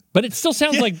 But it still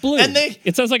sounds like blue. and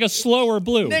it sounds like a slower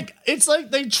blue. Nick, it's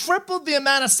like they tripled the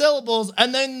amount of syllables,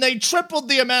 and then they tripled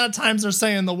the amount of times they're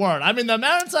saying the word. I mean, the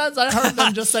amount of times I heard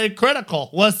them just say critical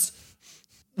was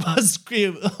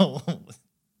way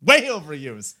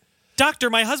overused. Doctor,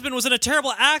 my husband was in a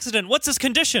terrible accident. What's his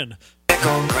condition?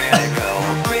 Critical, critical,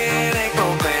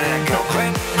 critical, critical,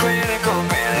 critical,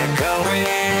 critical,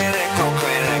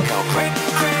 critical,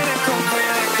 critical,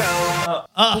 critical.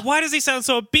 But why does he sound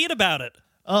so upbeat about it?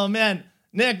 Oh man,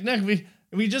 Nick,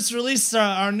 we just released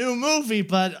our new movie,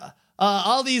 but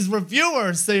all these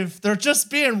reviewers, they're just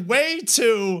being way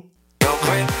too.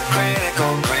 Critical,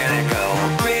 critical, critical,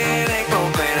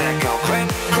 critical, critical, critical,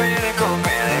 critical,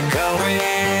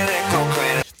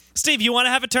 critical. Steve, you want to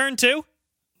have a turn too?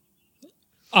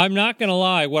 I'm not going to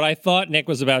lie. What I thought Nick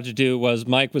was about to do was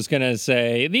Mike was going to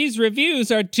say, these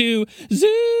reviews are too zoo.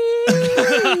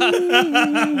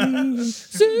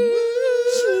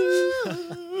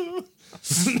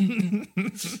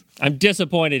 I'm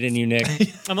disappointed in you, Nick.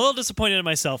 I'm a little disappointed in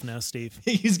myself now, Steve.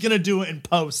 He's gonna do it in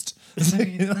post.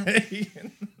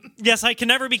 Yes, I can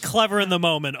never be clever in the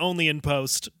moment, only in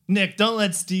post. Nick, don't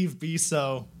let Steve be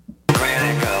so.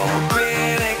 Critical,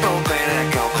 critical,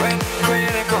 critical, critical,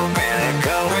 critical,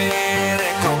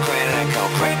 critical,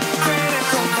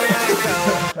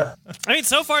 critical. I mean,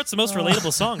 so far it's the most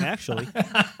relatable song, actually.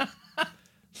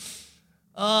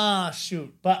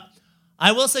 Shoot. But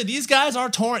I will say these guys are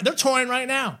touring. They're touring right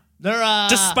now. They're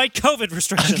Despite COVID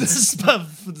restrictions. this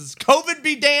COVID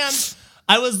be damned.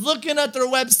 I was looking at their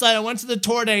website. I went to the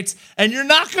tour dates, and you're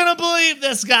not gonna believe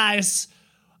this, guys.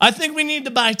 I think we need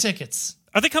to buy tickets.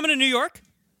 Are they coming to New York?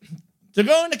 They're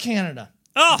going to Canada.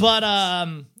 Oh, But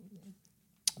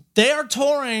they are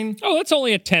touring. Oh, that's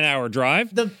only a 10-hour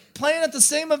drive. The playing at the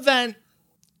same event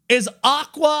is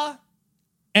Aqua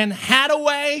and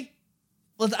Hadaway.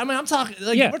 I mean, I'm talking.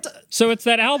 Like, Yeah. So it's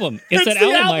that album. It's that the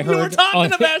album I album you were heard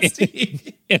talking about,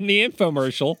 Steve. in the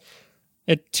infomercial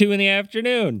at 2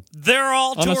 p.m. they're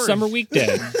all on touring. a summer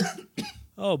weekday.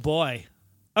 Oh, boy.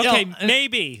 Okay, Yo,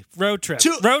 maybe. Road trip.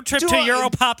 Two- Road trip to two-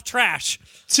 Europop trash.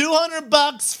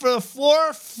 $200 for the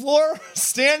floor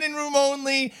standing room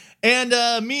only, and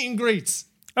meet and greets.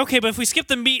 Okay, but if we skip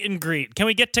the meet and greet, can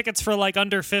we get tickets for like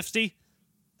under 50?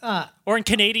 Or in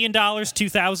Canadian dollars,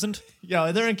 2,000?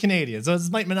 Yo, they're in Canadian, so it's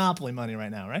like Monopoly money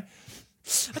right now, right?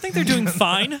 I think they're doing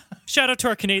fine. Shout out to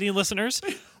our Canadian listeners.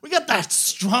 We got that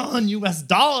strong U.S.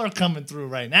 dollar coming through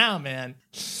right now, man.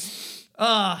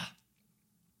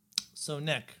 So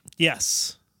Nick,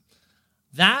 Yes.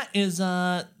 that is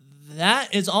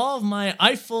all of my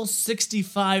Eiffel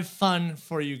 65 fun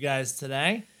for you guys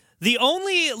today. The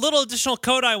only little additional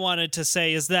code I wanted to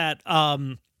say is that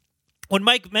when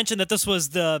Mike mentioned that this was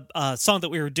the song that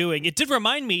we were doing, it did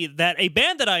remind me that a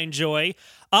band that I enjoy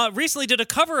recently did a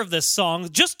cover of this song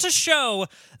just to show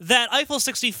that Eiffel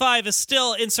 65 is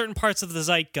still in certain parts of the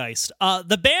zeitgeist.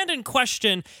 The band in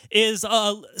question is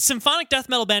a symphonic death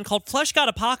metal band called Flesh God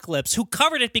Apocalypse, who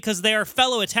covered it because they are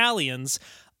fellow Italians.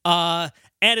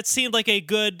 And it seemed like a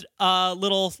good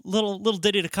little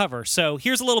ditty to cover. So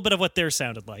here's a little bit of what theirs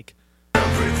sounded like.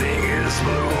 Everything is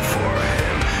blue for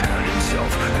him and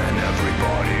himself and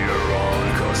everybody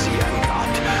around, 'cause he ain't got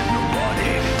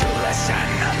nobody to listen.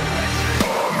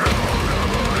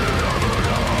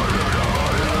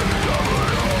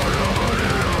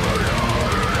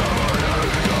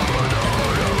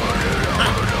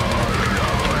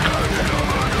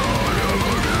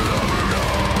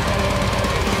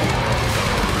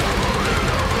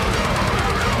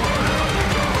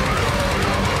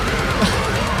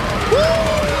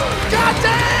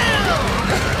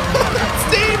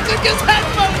 Steve took his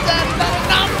headphones out.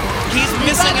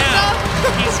 Is that enough?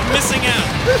 He's missing out.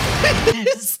 He's missing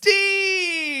out.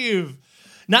 Steve,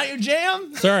 not your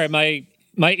jam? Sorry, my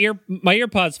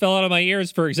earpods fell out of my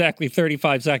ears for exactly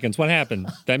 35 seconds. What happened?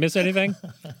 Did I miss anything?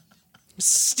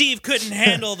 Steve couldn't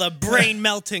handle the brain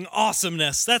melting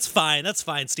awesomeness. That's fine,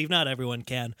 Steve. Not everyone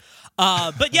can.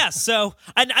 But yes, so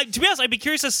to be honest, I'd be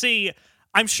curious to see.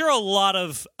 I'm sure a lot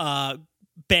of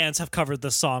bands have covered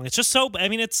this song. It's just so. I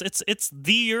mean, it's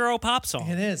the Euro pop song.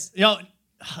 It is. Yo,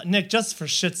 Nick, just for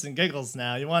shits and giggles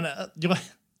now, you want to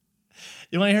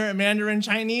hear it Mandarin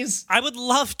Chinese? I would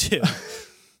love to.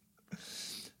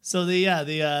 So and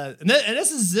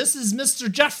this is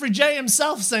Mr. Jeffrey J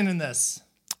himself singing this.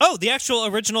 Oh, the actual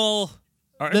original.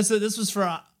 This was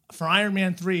for Iron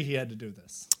Man 3. He had to do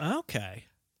this. Okay.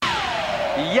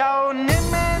 要你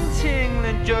们听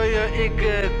了就有一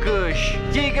个故事，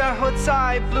一个活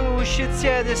在不世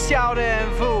界的小人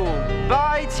物，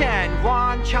白天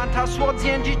顽强他所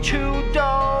见之处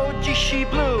都继续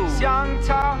blue， 像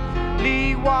他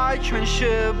里外全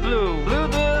是 blue，blue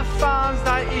的房子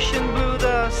在一身 blue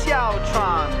的小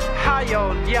船，还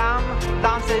有两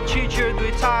蓝色汽车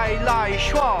对他来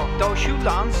说都是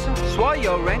蓝色，所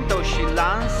有人都是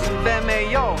蓝色，但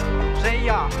没有这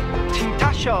样听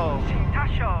他说，听他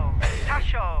说，听他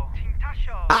说，听他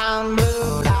说。I'm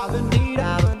blue, I've been deed,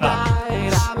 I've been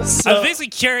died, I've been I was basically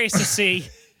curious to see.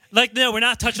 Like, no, we're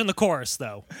not touching the chorus,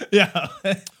 though. Yeah.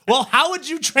 Well, how would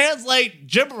you translate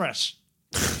gibberish?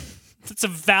 That's a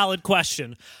valid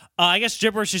question. I guess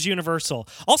gibberish is universal.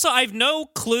 Also, I have no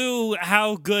clue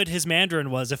how good his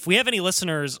Mandarin was. If we have any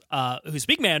listeners who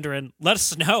speak Mandarin, let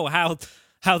us know how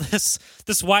this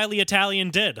wily Italian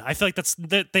did. I feel like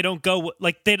that they don't go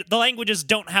like the languages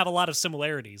don't have a lot of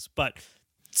similarities, but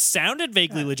sounded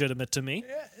vaguely legitimate to me.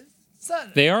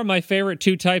 They are my favorite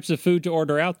two types of food to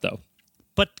order out, though.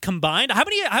 But combined, how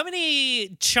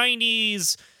many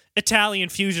Chinese Italian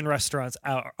fusion restaurants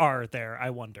are there, I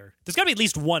wonder? There's got to be at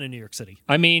least one in New York City.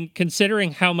 I mean,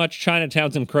 considering how much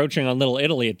Chinatown's encroaching on Little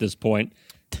Italy at this point,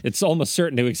 it's almost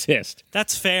certain to exist.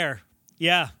 That's fair.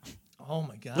 Yeah. Oh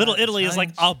my god. Little Italy is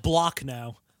like a block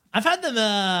now. I've had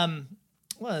them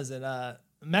what is it?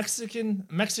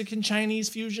 Mexican Chinese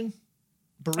fusion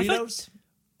burritos.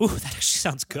 Ooh, that actually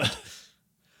sounds good.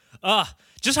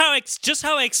 Just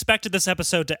how I expected this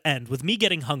episode to end, with me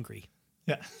getting hungry.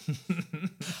 Yeah.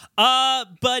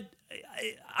 But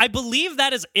I believe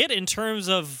that is it in terms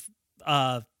of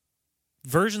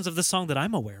versions of the song that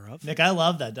I'm aware of. Nick, I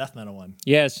love that death metal one.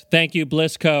 Yes, thank you,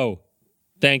 Blisco.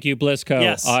 Thank you, Blisco.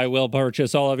 Yes. I will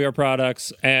purchase all of your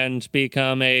products and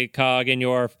become a cog in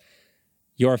your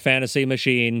fantasy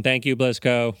machine. Thank you,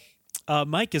 Blisco.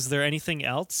 Mike, is there anything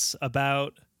else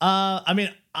about... I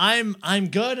mean, I'm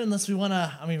good unless we want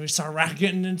to. I mean, we start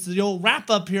getting into the old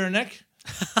wrap up here, Nick.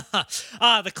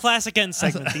 The classic end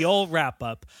segment, the old wrap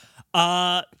up.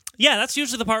 Yeah, that's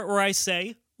usually the part where I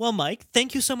say, "Well, Mike,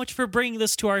 thank you so much for bringing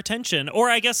this to our attention."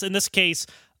 Or I guess in this case,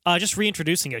 just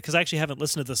reintroducing it, because I actually haven't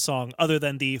listened to this song other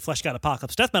than the Flesh God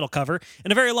Apocalypse death metal cover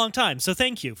in a very long time. So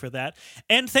thank you for that.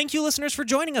 And thank you, listeners, for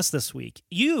joining us this week.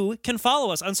 You can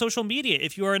follow us on social media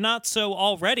if you are not so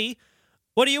already.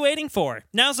 What are you waiting for?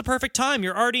 Now's the perfect time.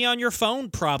 You're already on your phone,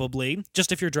 probably.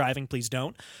 Just if you're driving, please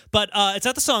don't. But it's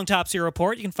at the Songtopsy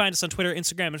Report. You can find us on Twitter,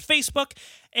 Instagram, and Facebook.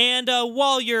 And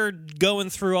while you're going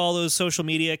through all those social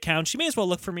media accounts, you may as well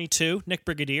look for me too, Nick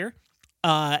Brigadier.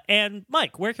 And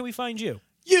Mike, where can we find you?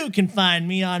 You can find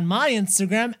me on my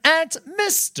Instagram at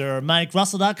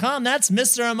MrMikeRussell.com. That's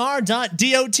MrMR.dot.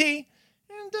 And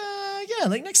yeah,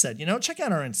 like Nick said, check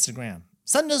out our Instagram.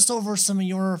 Send us over some of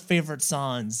your favorite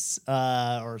songs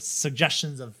or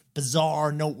suggestions of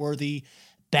bizarre, noteworthy,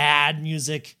 bad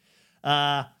music,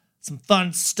 some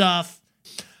fun stuff.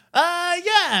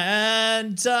 Yeah,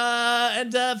 and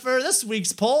for this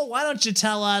week's poll, why don't you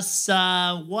tell us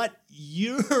what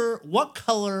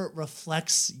color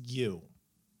reflects you?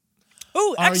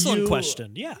 Oh, excellent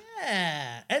question. Yeah.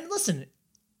 Yeah, and listen.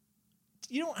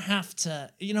 You don't have to,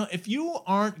 if you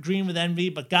aren't green with envy,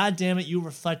 but God damn it, you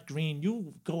reflect green,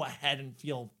 you go ahead and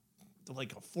feel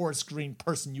like a forest green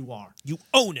person you are. You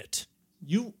own it.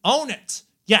 You own it.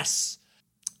 Yes.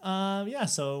 Yeah,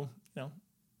 so, you're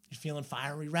feeling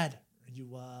fiery red. Are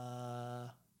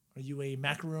you a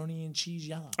macaroni and cheese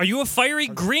yellow? Are you a fiery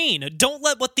green? Don't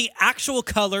let what the actual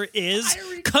color is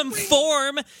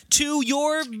conform to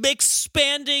your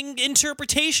expanding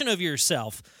interpretation of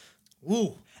yourself.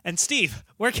 Ooh. And Steve,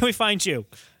 where can we find you?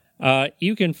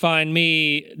 You can find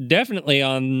me definitely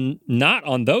not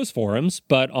on those forums,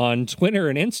 but on Twitter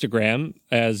and Instagram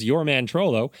as Your Man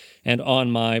Trollo, and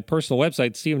on my personal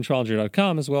website,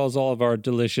 StephenTrollinger.com, as well as all of our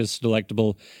delicious,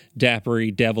 delectable, dappery,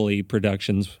 devilly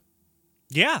productions.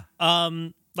 Yeah.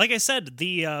 Like I said,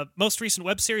 the most recent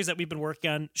web series that we've been working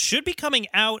on should be coming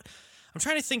out. I'm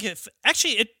trying to think if...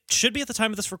 Actually, it should be at the time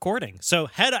of this recording. So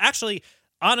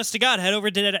honest to God, head over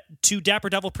to Dapper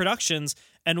Devil Productions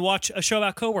and watch a show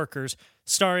about coworkers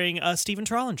starring Stephen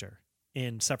Trollinger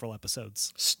in several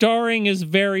episodes. Starring is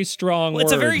very strong Well,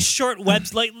 it's a word. very short web...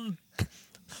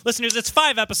 Listeners, it's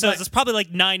 5 episodes. It's probably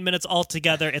like 9 minutes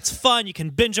altogether. It's fun. You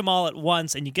can binge them all at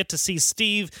once, and you get to see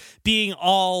Steve being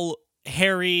all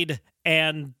harried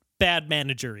and bad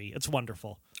managery. It's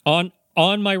wonderful. On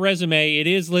my resume, it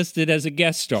is listed as a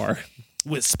guest star.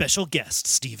 With special guest,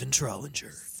 Stephen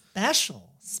Trollinger.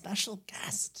 Special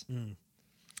guest.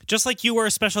 Just like you were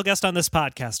a special guest on this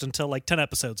podcast until like 10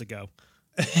 episodes ago.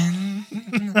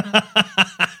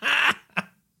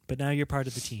 But now you're part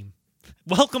of the team.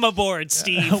 Welcome aboard,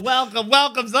 Steve. welcome.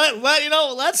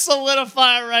 Let's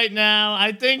solidify right now.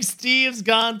 I think Steve's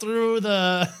gone through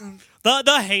the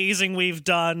hazing we've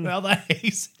done. Well, the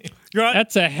hazing.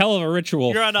 That's a hell of a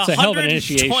ritual. You're on a It's a hell of an 120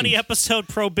 initiation. episode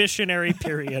probationary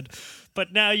period,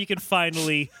 but now you can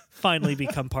finally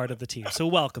become part of the team. So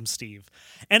welcome, Steve.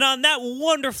 And on that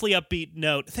wonderfully upbeat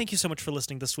note, thank you so much for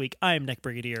listening this week. I'm Nick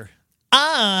Brigadier.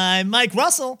 I'm Mike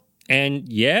Russell. And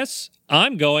yes,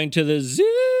 I'm going to the zoo.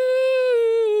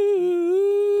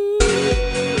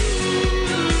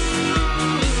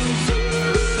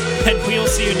 And we'll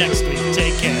see you next week.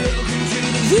 Take care.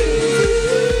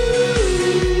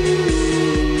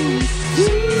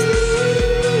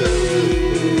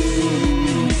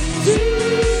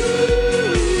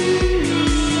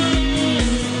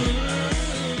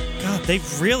 God, they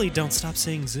really don't stop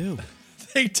saying zoo.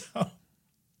 They don't.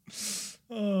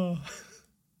 Oh.